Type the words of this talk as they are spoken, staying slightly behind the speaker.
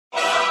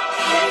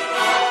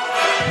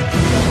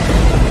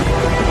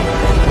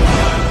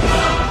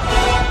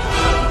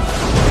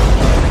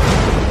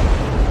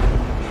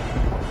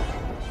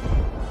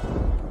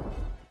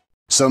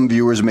Some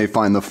viewers may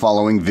find the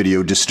following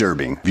video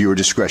disturbing. Viewer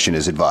discretion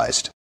is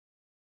advised.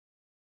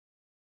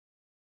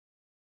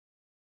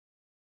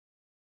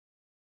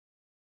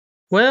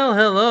 Well,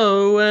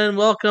 hello and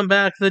welcome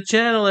back to the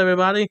channel,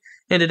 everybody.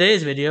 In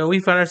today's video, we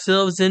find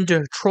ourselves in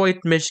Detroit,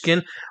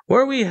 Michigan,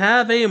 where we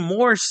have a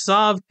Moorish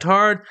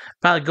Sovtard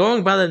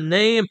going by the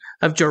name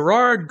of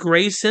Gerard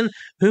Grayson,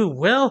 who,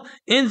 well,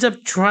 ends up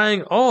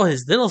trying all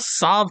his little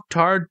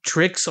Sovtard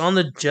tricks on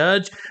the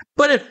judge,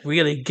 but it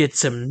really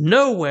gets him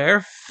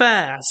nowhere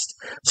fast.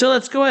 So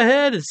let's go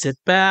ahead and sit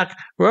back,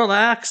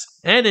 relax,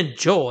 and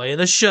enjoy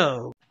the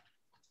show.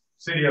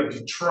 City of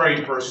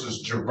Detroit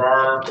versus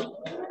Gerard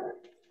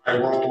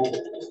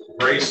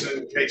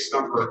Grayson, case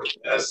number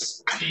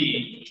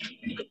SP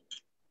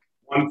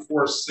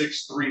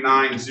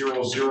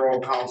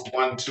 1463900, counts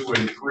 1, 2,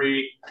 and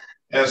 3.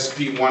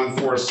 SP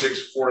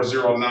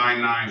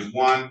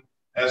 146409991.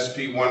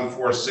 SP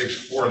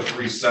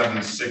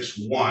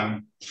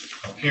 146436761.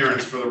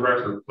 Appearance for the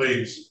record,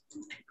 please.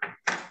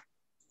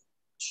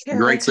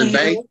 Grayson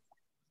Bay.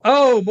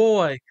 Oh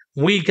boy,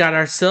 we got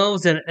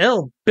ourselves an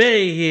El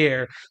Bay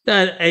here.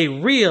 A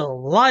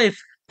real life,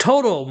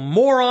 total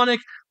moronic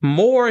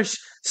Moorish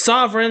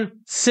sovereign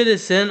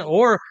citizen,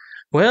 or,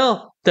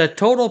 well, the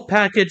total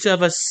package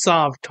of a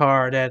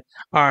Sovtard at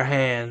our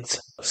hands.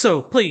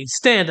 So please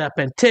stand up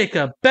and take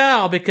a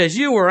bow, because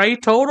you were a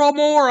total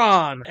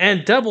moron,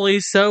 and doubly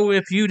so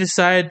if you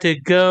decide to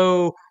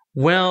go,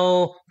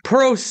 well,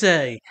 pro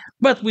se.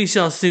 But we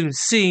shall soon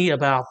see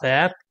about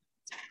that.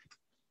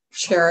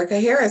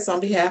 Sherika Harris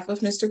on behalf of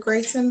Mr.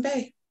 Grayson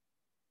Bay.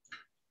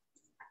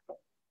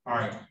 All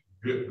right.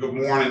 Good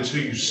morning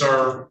to you,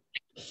 sir.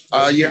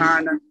 Your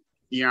Honor,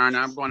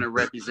 I'm going to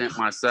represent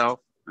myself.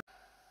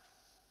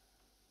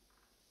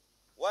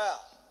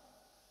 Well,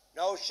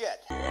 no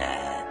shit.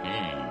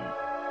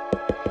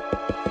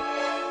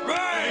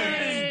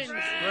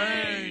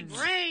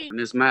 In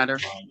this matter,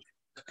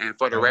 and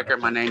for the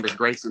record, my name is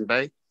Grayson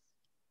Bay.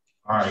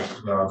 All right.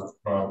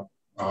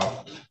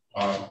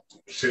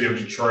 City of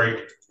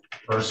Detroit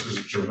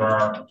versus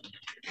Gerard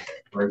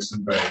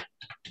Grayson Bay.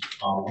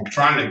 I'm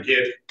trying to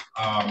get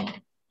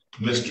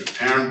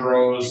Mr.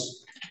 Ambrose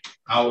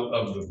out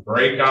of the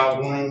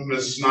breakout room,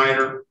 Ms.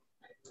 Snyder.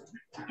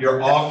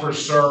 Your offer,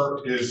 sir,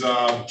 is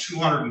a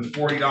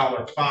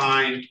 $240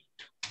 fine,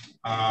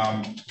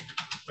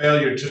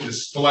 failure to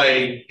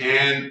display,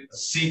 and a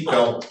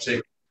seatbelt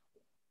ticket.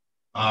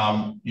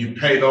 You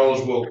pay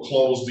those, we'll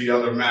close the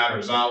other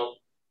matters out.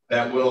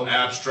 That will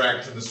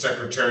abstract to the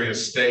Secretary of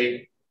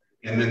State.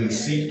 And then the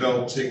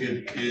seatbelt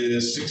ticket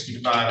is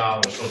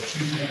 $65. So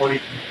 $240,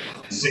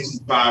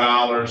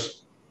 $65.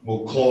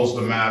 We'll close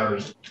the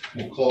matters.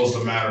 We'll close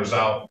the matters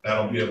out.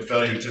 That'll be a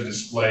failure to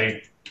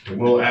display. It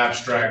will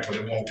abstract, but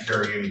it won't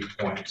carry any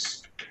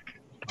points.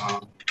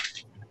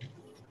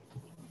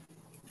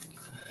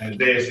 And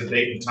today is the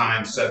date and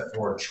time set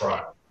for a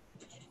trial.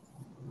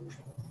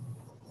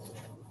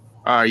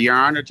 Your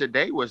Honor,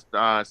 today was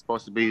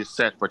supposed to be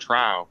set for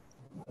trial,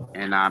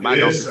 and I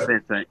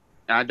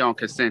don't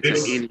consent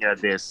to any of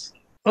this.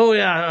 Oh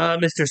yeah,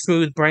 Mr.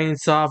 Smooth Brain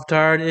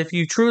Sovtard, if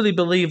you truly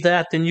believe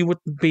that, then you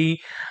wouldn't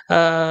be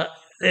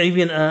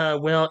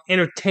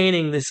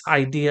entertaining this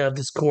idea of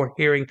this court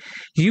hearing.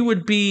 You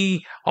would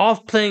be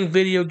off playing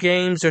video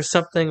games or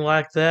something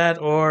like that,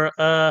 or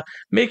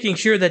making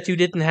sure that you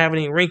didn't have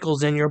any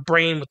wrinkles in your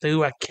brain with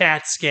a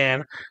CAT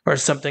scan or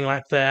something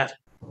like that.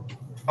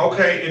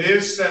 Okay, it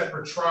is set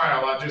for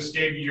trial. I just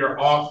gave you your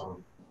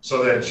offer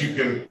so that you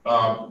can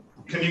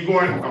you go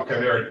in? Okay,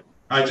 there.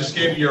 I just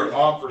gave you your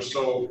offer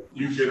so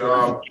you could.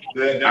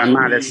 I'm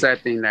not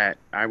accepting that.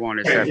 I won't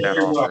accept that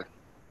offer.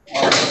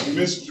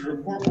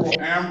 Mr. Corporal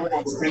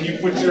Ambrose, can you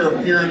put your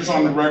appearance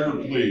on the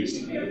record,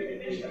 please?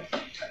 Good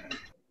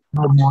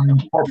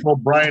morning, Corporal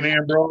Brian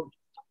Ambrose.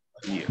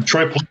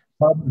 Detroit Police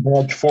Department,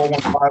 badge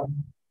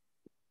 415.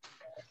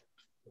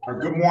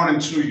 Good morning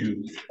to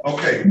you.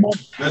 Okay,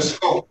 let's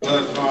go.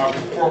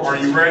 Are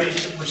you ready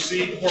to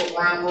proceed, Corporal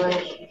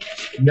Ambrose?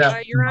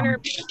 Yeah. Your Honor,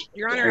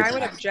 I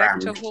would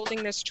object to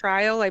holding this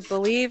trial. I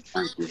believe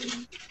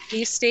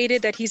he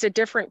stated that he's a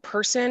different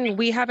person.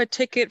 We have a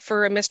ticket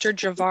for a Mr.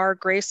 Gerard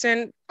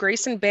Grayson.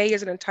 Grayson Bay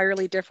is an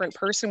entirely different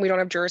person. We don't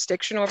have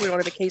jurisdiction over. We don't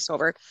have a case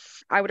over.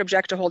 I would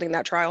object to holding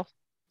that trial.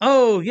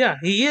 Oh yeah,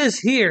 he is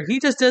here. He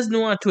just doesn't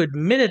want to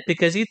admit it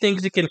because he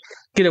thinks he can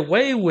get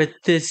away with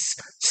this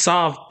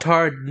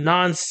Sovtard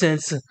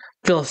nonsense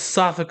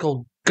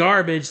philosophical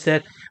garbage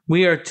that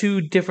we are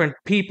two different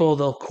people,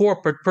 the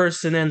corporate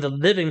person and the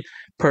living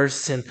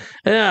person.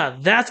 Yeah,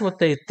 that's what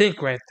they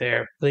think right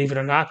there, believe it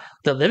or not.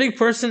 The living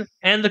person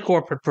and the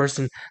corporate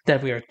person,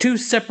 that we are two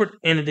separate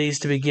entities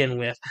to begin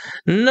with.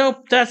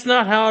 Nope, that's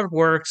not how it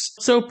works.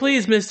 So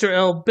please, Mr.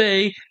 El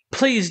Bay,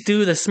 please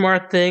do the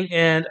smart thing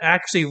and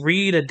actually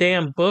read a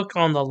damn book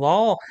on the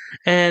law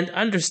and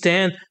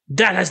understand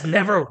that has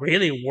never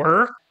really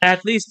worked,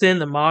 at least in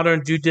the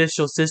modern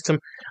judicial system.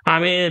 I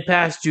mean, in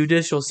past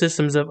judicial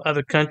systems of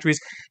other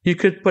countries, you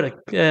could put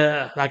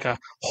like a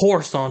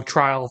horse on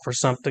trial for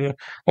something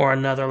or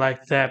another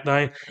like that.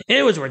 I mean,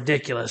 it was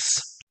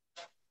ridiculous.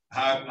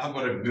 I'm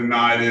going to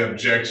deny the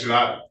objection.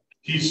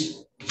 He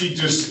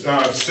just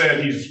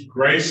said he's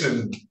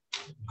Grayson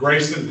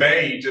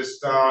Bay. He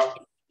just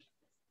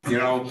you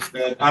know,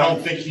 I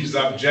don't think he's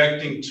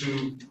objecting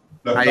to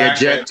the fact I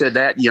object to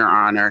that, Your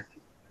Honor.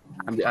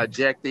 I'm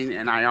objecting,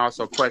 and I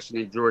also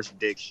questioning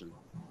jurisdiction.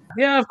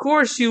 Yeah, of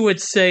course you would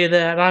say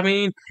that. I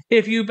mean,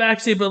 if you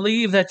actually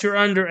believe that you're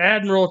under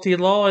Admiralty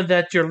law and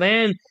that your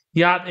land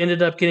yacht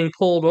ended up getting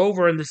pulled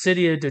over in the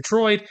city of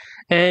Detroit,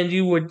 and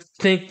you would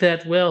think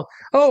that, well,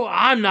 oh,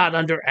 I'm not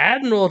under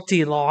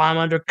Admiralty law, I'm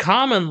under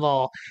common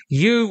law.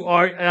 You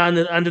are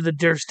under the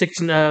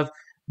jurisdiction of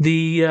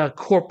the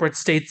corporate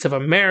states of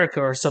America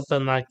or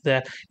something like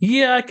that.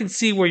 Yeah, I can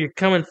see where you're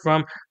coming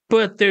from,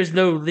 but there's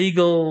no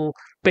legal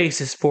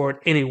basis for it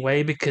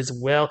anyway because,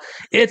 well,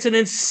 it's an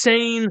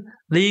insane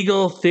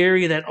legal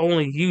theory that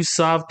only you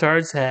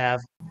Sovtards have.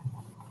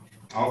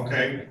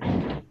 Okay.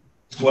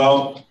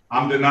 Well,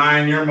 I'm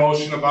denying your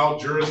motion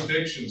about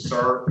jurisdiction,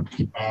 sir.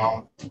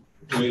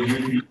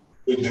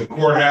 The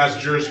court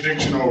has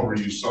jurisdiction over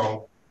you,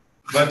 so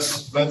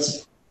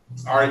let's.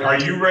 Are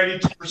you ready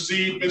to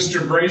proceed,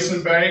 Mr.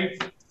 Grayson Bay?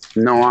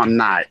 No, I'm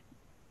not.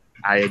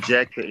 I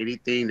object to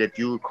anything that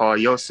you call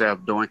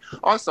yourself doing.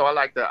 Also, I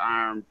like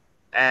to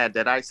add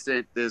that I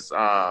sent this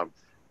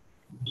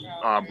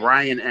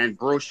Brian and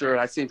brochure.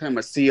 I sent him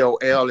a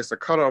COL. It's a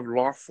color of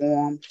law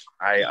form.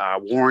 I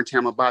warned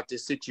him about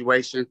this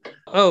situation.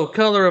 Oh,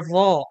 color of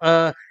law.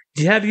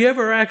 Have you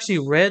ever actually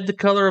read the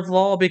color of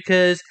law?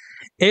 Because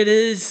it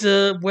is,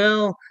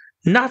 well,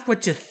 not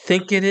what you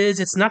think it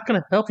is. It's not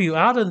going to help you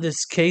out in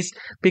this case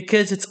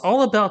because it's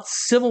all about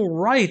civil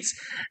rights,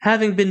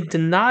 having been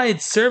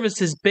denied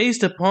services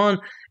based upon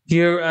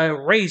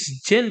your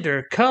race,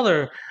 gender,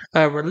 color,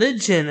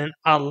 religion, and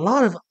a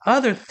lot of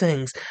other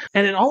things.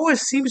 And it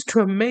always seems to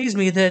amaze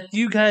me that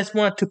you guys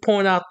want to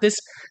point out this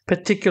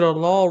particular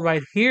law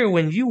right here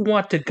when you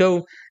want to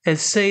go and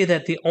say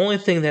that the only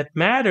thing that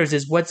matters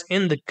is what's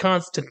in the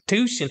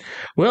Constitution.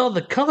 Well,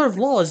 the color of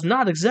law is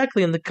not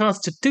exactly in the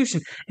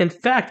Constitution. In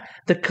fact,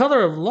 the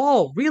color of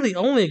law really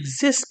only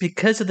exists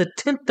because of the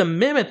 10th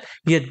Amendment,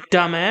 you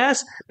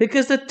dumbass,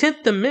 because the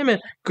 10th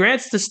Amendment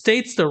grants the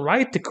states the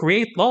right to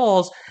create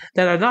laws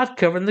that are not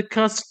covered in the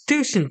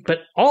Constitution. But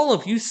all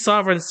of you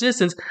sovereign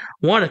citizens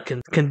want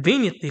to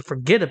conveniently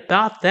forget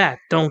about that,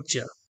 don't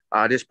you?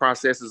 This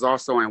process is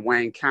also in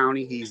Wayne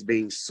County. He's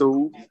being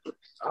sued.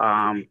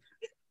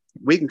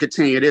 We can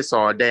continue this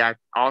all day. I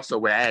also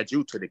will add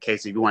you to the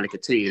case if you want to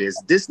continue this.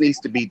 This needs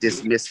to be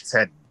dismissed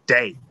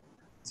today.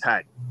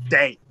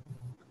 Today.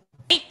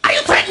 Are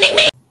you threatening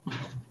me?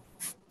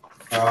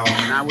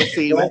 I will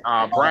see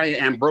Brian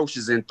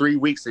Ambrosius in 3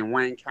 weeks in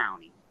Wayne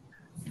County.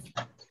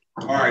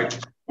 All right.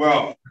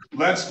 Well,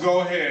 let's go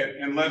ahead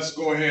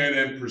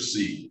and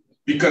proceed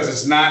because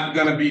it's not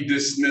going to be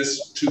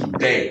dismissed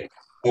today.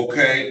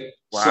 Okay.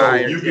 Well, so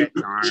you can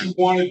do what you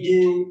want to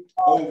do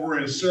over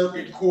in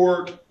circuit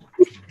court.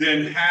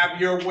 Then have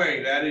your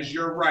way. That is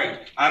your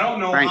right. I don't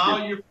know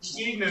how you're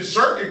proceeding in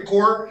circuit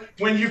court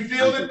when you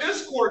feel that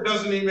this court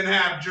doesn't even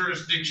have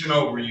jurisdiction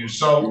over you.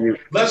 So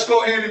let's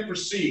go ahead and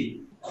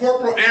proceed.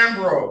 Corporal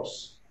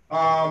Ambrose,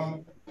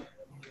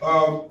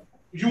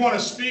 you want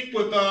to speak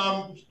with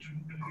them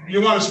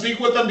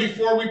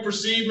before we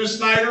proceed, Ms.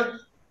 Snyder?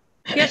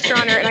 Yes, Your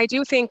Honor. And I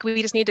do think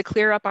we just need to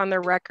clear up on the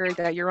record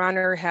that Your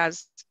Honor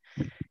has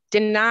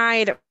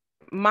denied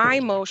my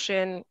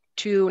motion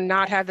to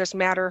not have this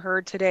matter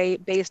heard today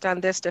based on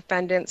this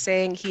defendant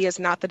saying he is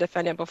not the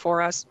defendant before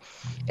us.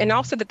 And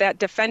also that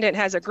defendant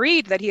has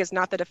agreed that he is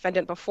not the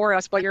defendant before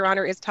us, but Your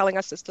Honor is telling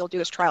us to still do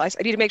this trial. I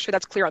need to make sure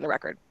that's clear on the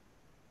record.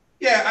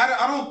 Yeah,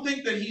 I don't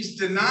think that he's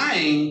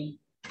denying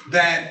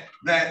that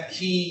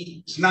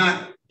he's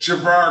not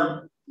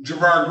Javar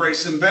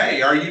Grayson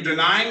Bay. Are you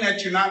denying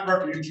that you're not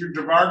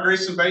Javar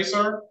Grayson Bay,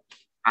 sir?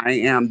 I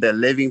am the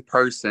living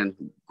person,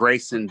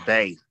 Grayson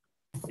Bay,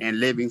 in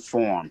living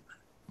form.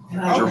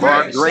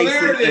 Okay, so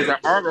there it is.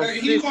 However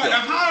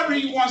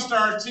he wants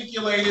to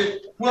articulate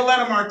it, we'll let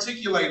him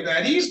articulate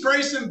that. He's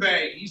Grayson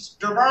Bay. He's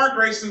Javar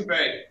Grayson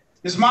Bay.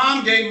 His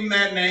mom gave him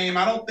that name.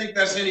 I don't think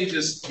that's any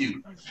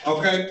dispute.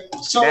 Okay,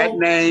 so that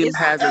name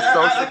has a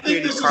social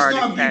security card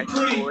attached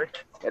to it.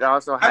 It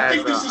also has.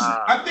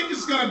 I think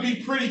it's going to be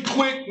pretty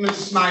quick, Ms.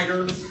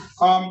 Snyder.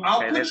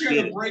 I'll put you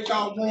in a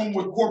breakout room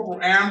with Corporal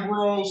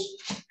Ambrose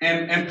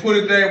and put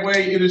it that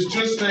way. It is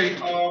just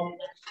an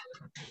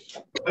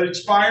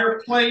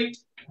expired plate,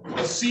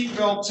 a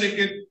seatbelt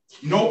ticket,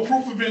 no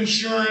proof of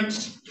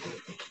insurance.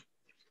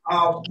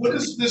 What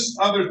is this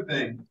other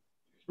thing?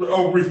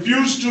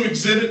 Refuse to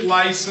exhibit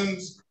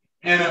license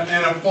and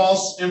a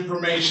false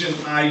information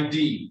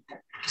ID.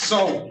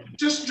 So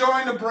just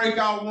join the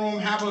breakout room,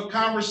 have a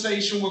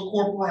conversation with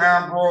Corporal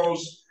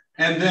Ambrose,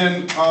 and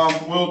then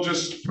we'll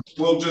just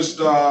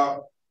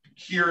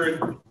hear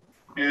it.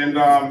 And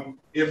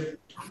if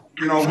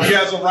he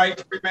has a right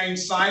to remain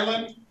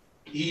silent,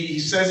 he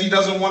says he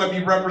doesn't want to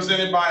be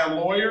represented by a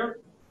lawyer,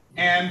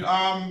 and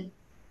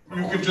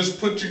you can just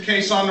put your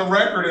case on the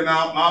record, and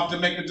I'll have to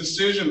make a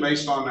decision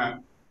based on that.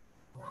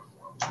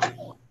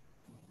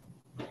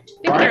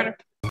 Right.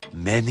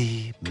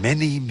 Many,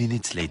 many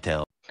minutes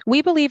later.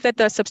 We believe that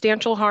the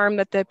substantial harm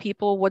that the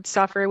people would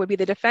suffer would be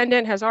the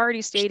defendant has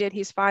already stated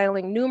he's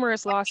filing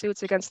numerous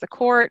lawsuits against the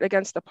court,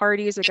 against the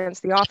parties,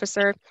 against the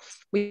officer.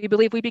 We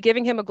believe we'd be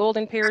giving him a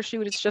golden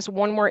parachute. It's just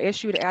one more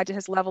issue to add to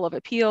his level of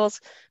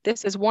appeals.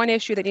 This is one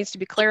issue that needs to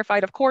be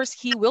clarified. Of course,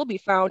 he will be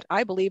found,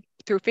 I believe,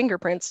 through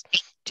fingerprints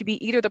to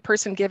be either the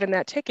person given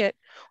that ticket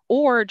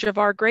or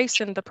Javar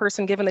Grayson, the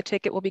person given the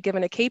ticket, will be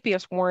given a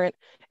capias warrant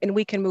and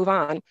we can move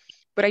on.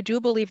 But I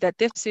do believe that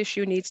this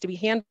issue needs to be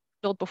handled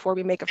before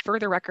we make a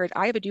further record.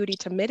 I have a duty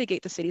to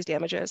mitigate the city's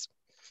damages.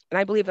 And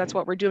I believe that's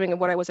what we're doing and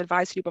what I was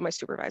advised to do by my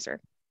supervisor.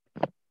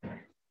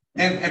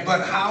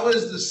 But how would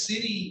the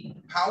city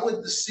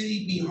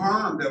be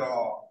harmed at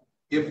all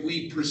if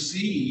we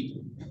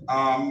proceed?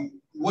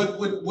 What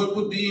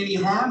would be any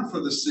harm for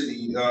the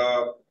city?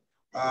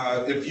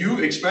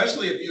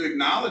 Especially if you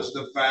acknowledge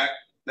the fact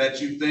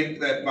that you think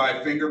that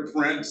by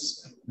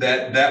fingerprints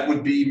that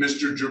would be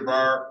Mr.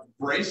 Javar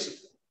Grayson.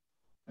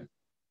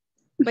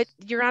 But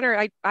Your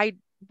Honor,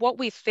 what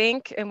we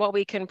think and what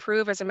we can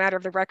prove as a matter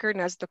of the record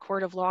and as the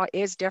court of law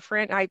is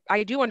different.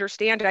 I do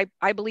understand.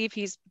 I believe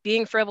he's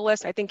being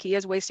frivolous. I think he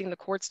is wasting the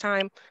court's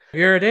time.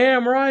 You're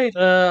damn right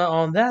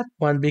on that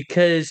one,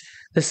 because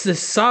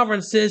this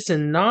sovereign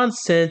citizen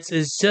nonsense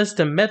is just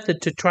a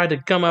method to try to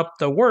gum up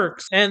the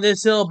works. And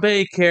this El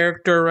Bay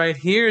character right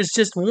here is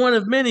just one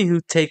of many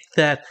who take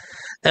that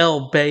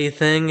El Bay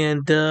thing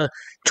and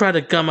try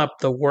to gum up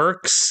the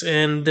works.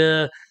 And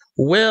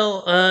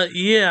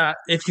yeah,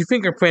 if you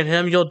fingerprint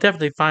him, you'll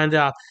definitely find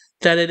out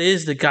that it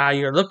is the guy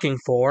you're looking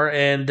for.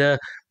 And,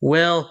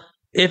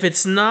 if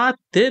it's not,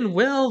 then,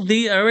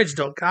 the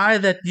original guy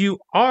that you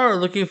are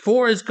looking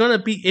for is going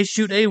to be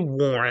issued a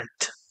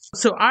warrant.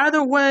 So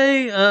either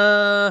way,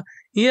 the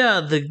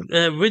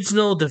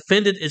original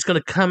defendant is going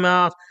to come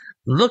out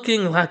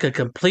looking like a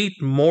complete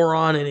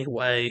moron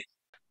anyway.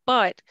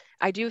 But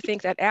I do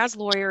think that as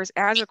lawyers,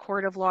 as a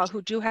court of law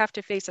who do have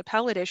to face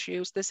appellate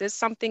issues, this is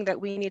something that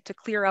we need to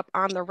clear up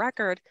on the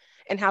record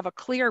and have a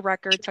clear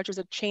record, such as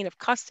a chain of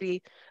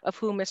custody of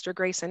who Mr.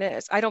 Grayson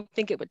is. I don't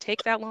think it would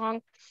take that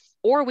long.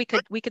 Or we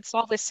could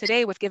solve this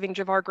today with giving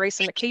Javar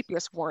Grayson a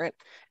capias warrant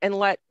and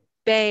let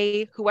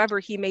Bay, whoever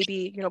he may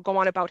be, go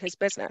on about his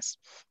business.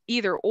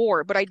 Either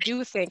or. But I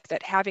do think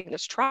that having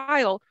this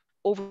trial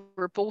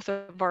over both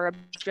of our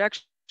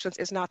objections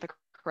is not the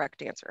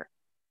correct answer.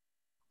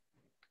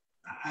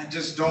 I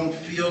just don't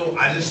feel.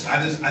 I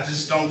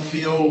just don't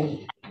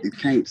feel. You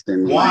can't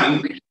stand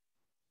one.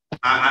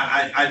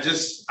 I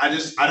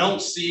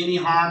don't see any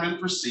harm in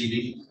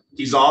proceeding.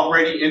 He's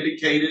already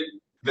indicated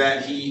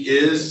that he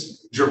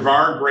is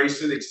Javar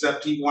Grayson,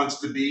 except he wants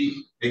to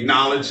be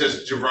acknowledged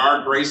as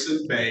Javar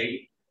Grayson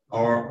Bay,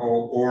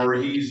 or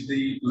he's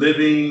the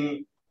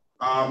living.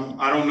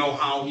 I don't know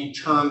how he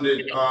termed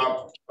it.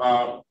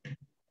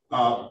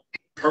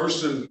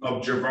 Person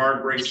of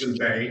Javar Grayson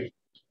Bay.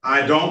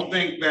 I don't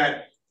think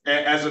that,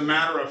 as a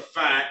matter of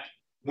fact,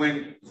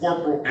 when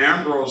Corporal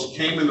Ambrose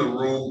came in the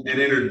room and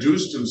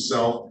introduced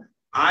himself,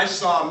 I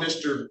saw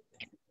Mr.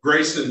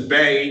 Grayson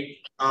Bay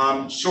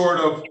sort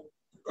of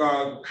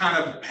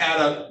kind of had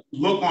a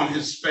look on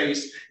his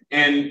face.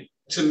 And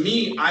to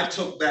me, I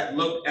took that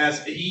look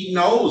as he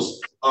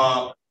knows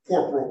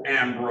Corporal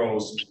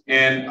Ambrose.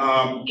 And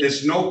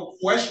there's no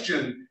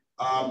question.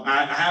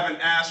 I haven't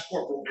asked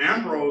Corporal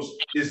Ambrose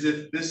is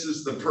if this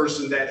is the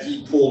person that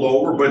he pulled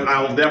over, but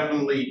I'll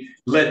definitely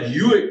let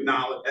you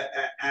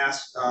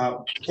ask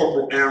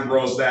Corporal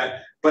Ambrose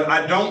that. But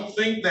I don't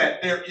think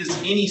that there is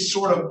any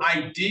sort of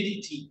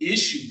identity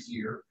issue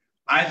here.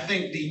 I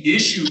think the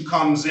issue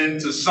comes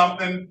into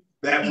something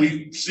that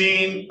we've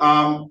seen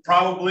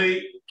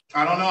probably,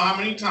 I don't know how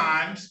many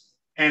times,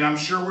 and I'm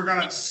sure we're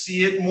going to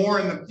see it more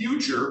in the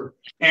future.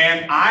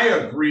 And I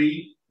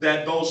agree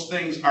that those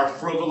things are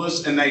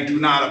frivolous and they do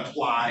not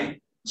apply.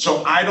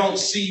 So I don't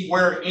see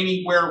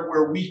anywhere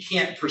where we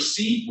can't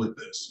proceed with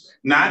this.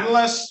 Not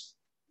unless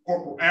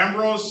Corporal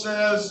Ambrose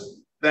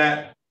says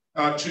that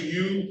to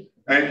you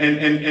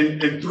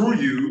and through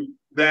you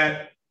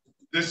that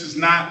this is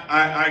not,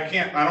 I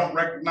don't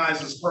recognize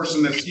this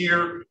person that's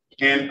here.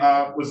 And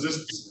was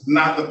this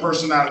not the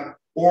person that,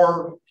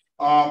 or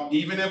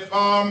even if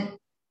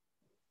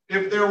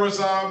there was,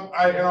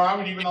 I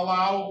would even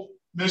allow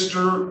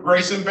Mr.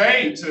 Grayson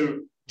Bay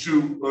to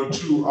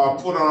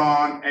put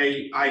on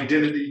a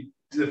identity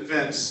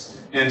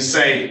defense and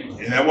say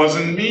that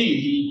wasn't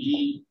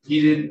me.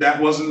 He did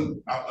that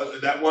wasn't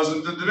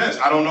the defense.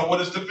 I don't know what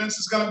his defense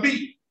is going to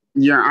be.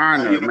 Your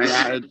Honor, may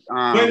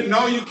I?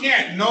 No, you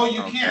can't. No,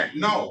 you can't.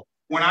 No.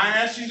 When I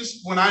ask you to,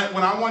 when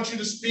I want you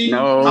to speak,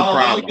 no I'll allow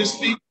problem. you to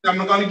speak.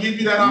 I'm going to give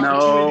you that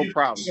opportunity. No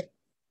problem.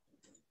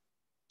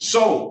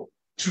 So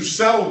to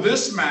settle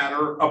this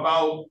matter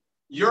about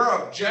your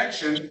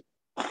objection,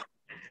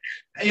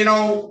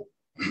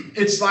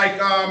 it's like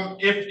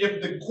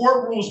if the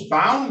court rules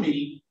bound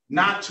me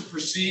not to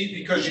proceed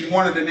because you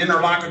wanted an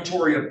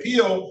interlocutory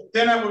appeal,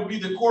 then that would be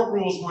the court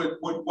rules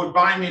would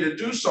bind me to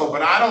do so.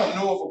 But I don't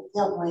know of a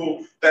court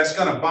rule that's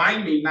going to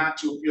bind me not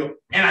to appeal.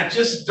 And I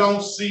just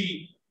don't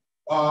see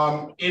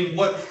in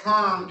what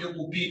harm it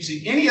will be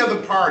to any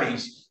other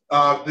parties,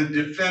 the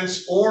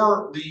defense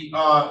or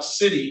the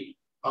city,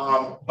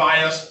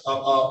 by us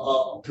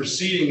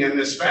proceeding in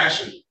this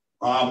fashion.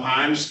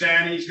 I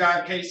understand he's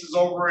got cases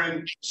over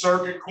in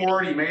circuit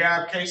court. He may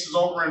have cases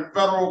over in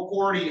federal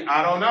court.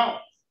 I don't know.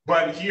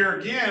 But here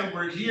again,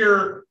 we're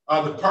here.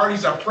 The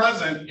parties are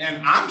present,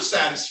 and I'm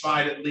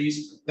satisfied at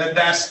least that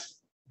that's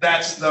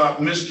the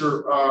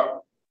Mr.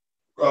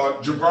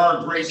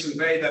 Javar Grayson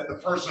Bay, that the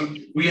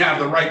person, we have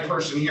the right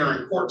person here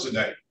in court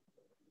today.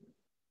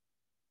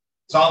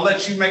 So I'll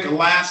let you make a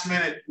last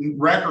minute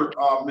record,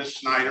 Ms.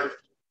 Schneider.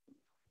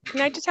 Can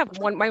I just have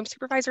one? My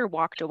supervisor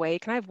walked away.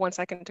 Can I have 1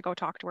 second to go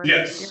talk to her?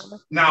 Yes.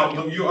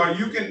 Now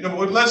you can.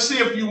 Let's see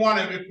if you want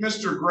to. If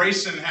Mr.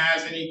 Grayson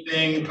has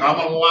anything, I'm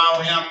gonna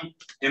allow him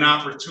an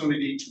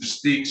opportunity to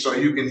speak so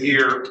you can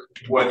hear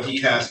what he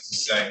has to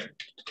say.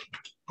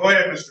 Go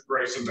ahead, Mr.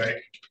 Grayson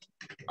Bay.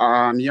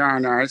 Your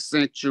Honor, I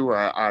sent you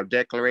a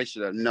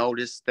declaration of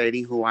notice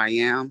stating who I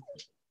am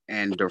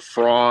and the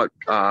fraud,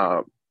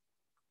 Javar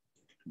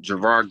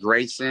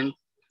Grayson.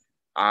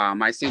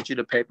 I sent you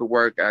the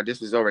paperwork.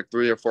 This was over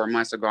 3 or 4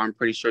 months ago. I'm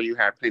pretty sure you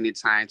have plenty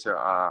of time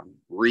to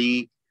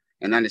read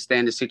and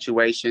understand the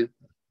situation.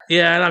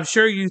 Yeah, and I'm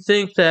sure you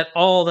think that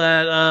all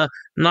that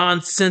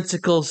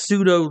nonsensical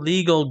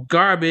pseudo-legal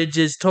garbage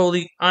is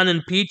totally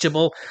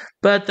unimpeachable,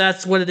 but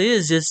that's what it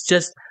is. It's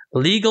just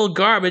legal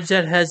garbage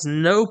that has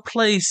no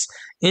place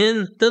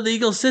in the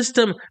legal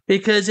system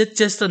because it's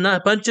just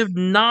a bunch of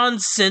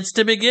nonsense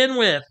to begin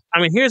with.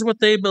 I mean, here's what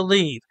they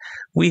believe.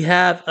 We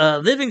have a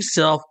living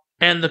self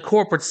and the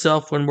corporate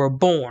self when we're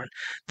born.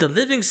 The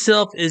living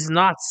self is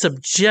not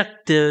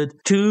subjected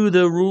to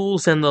the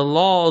rules and the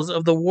laws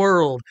of the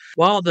world,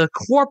 while the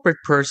corporate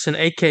person,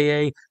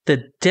 aka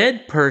the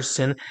dead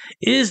person,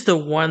 is the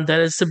one that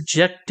is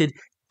subjected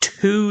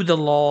to the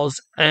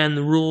laws and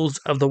the rules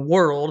of the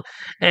world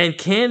and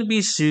can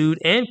be sued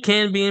and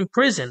can be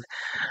imprisoned.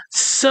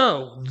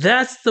 So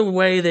that's the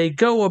way they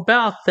go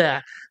about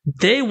that.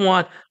 They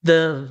want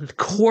the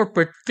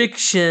corporate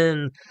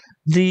fiction,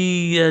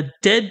 the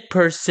dead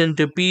person,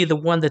 to be the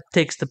one that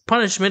takes the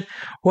punishment,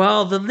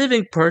 while the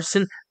living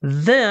person,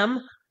 them,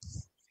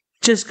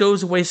 just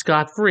goes away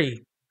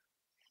scot-free.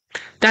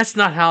 That's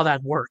not how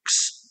that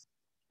works.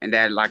 And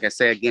that, like I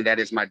said, again, that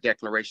is my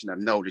declaration of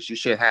notice. You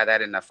should have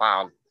that in the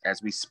file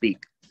as we speak.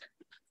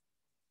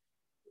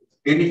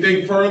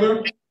 Anything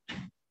further?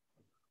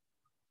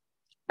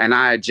 And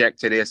I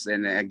object to this.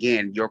 And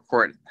again, your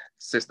court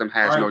system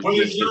has no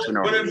jurisdiction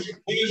over it.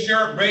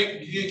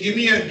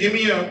 Give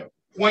me a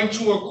point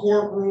to a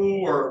court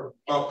rule or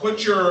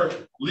put your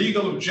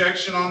legal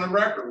objection on the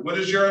record. What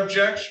is your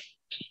objection?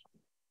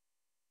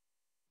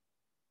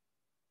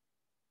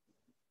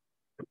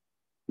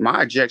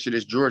 My objection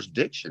is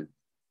jurisdiction.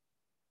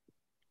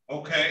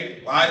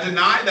 Okay, I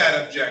deny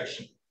that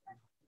objection.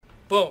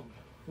 Boom,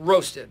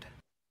 roasted.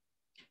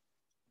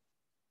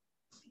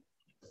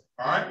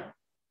 All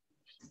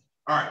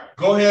right.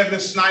 Go ahead,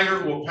 Ms.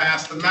 Snyder. We'll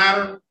pass the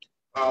matter.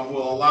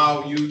 We'll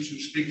allow you to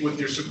speak with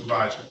your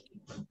supervisor.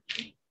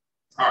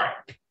 All right.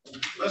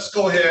 Let's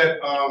go ahead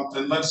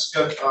and let's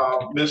get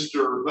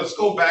let's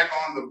go back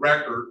on the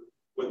record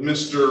with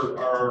Mr.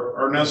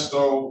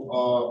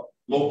 Ernesto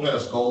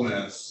Lopez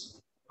Gomez.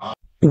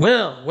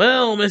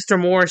 Well, Mr.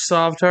 Moorish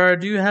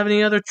Sovtard, do you have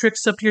any other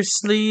tricks up your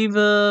sleeve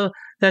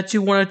that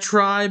you want to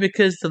try?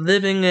 Because the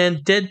living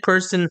and dead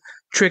person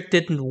trick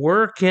didn't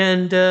work,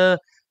 and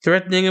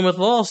threatening him with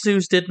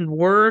lawsuits didn't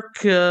work.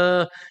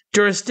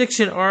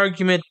 Jurisdiction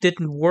argument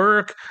didn't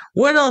work.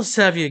 What else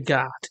have you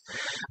got?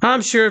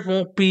 I'm sure it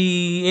won't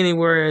be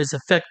anywhere as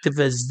effective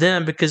as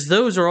them, because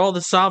those are all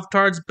the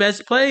Sovtard's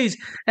best plays,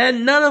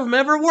 and none of them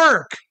ever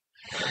work.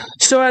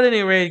 So at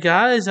any rate,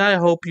 guys, I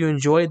hope you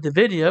enjoyed the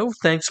video.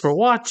 Thanks for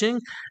watching,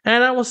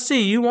 and I will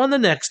see you on the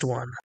next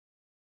one.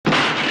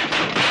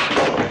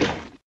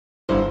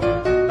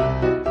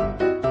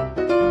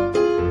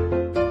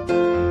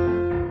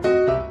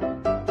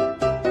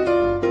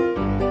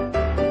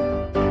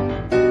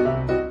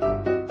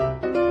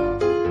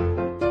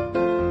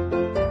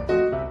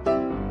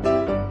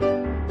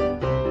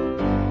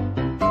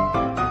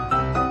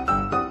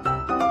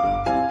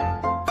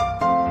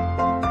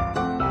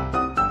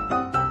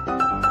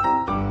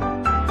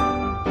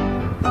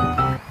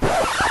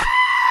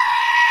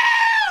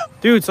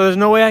 Dude, so there's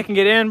no way I can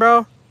get in,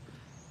 bro?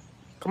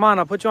 Come on,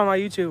 I'll put you on my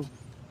YouTube.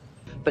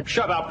 But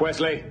shut up,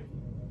 Wesley.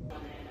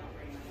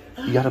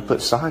 You gotta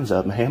put signs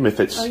up, ma'am, if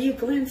it's... Are you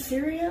Glenn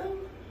Serio?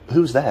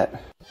 Who's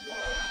that?